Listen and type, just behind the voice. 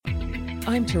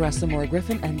I'm Teresa Moore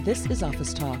Griffin, and this is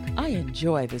Office Talk. I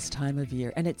enjoy this time of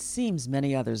year, and it seems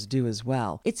many others do as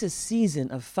well. It's a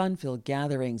season of fun-filled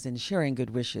gatherings and sharing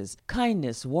good wishes.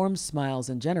 Kindness, warm smiles,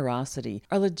 and generosity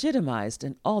are legitimized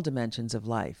in all dimensions of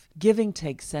life. Giving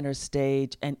takes center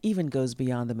stage and even goes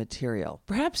beyond the material.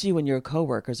 Perhaps you and your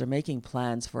coworkers are making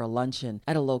plans for a luncheon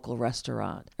at a local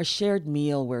restaurant, a shared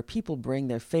meal where people bring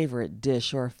their favorite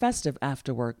dish, or a festive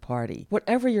after-work party.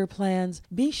 Whatever your plans,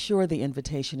 be sure the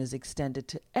invitation is extended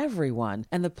to everyone,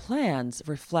 and the plans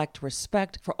reflect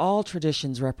respect for all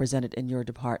traditions represented in your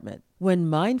department. When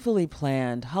mindfully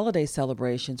planned, holiday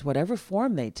celebrations, whatever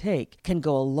form they take, can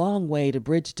go a long way to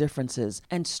bridge differences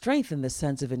and strengthen the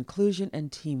sense of inclusion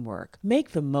and teamwork.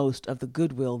 Make the most of the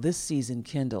goodwill this season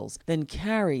kindles, then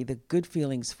carry the good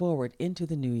feelings forward into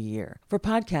the new year. For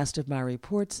podcast of my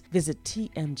reports, visit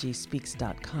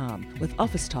tmgspeaks.com. With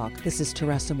Office Talk, this is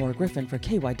Teresa Moore Griffin for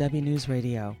KYW News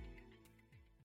Radio.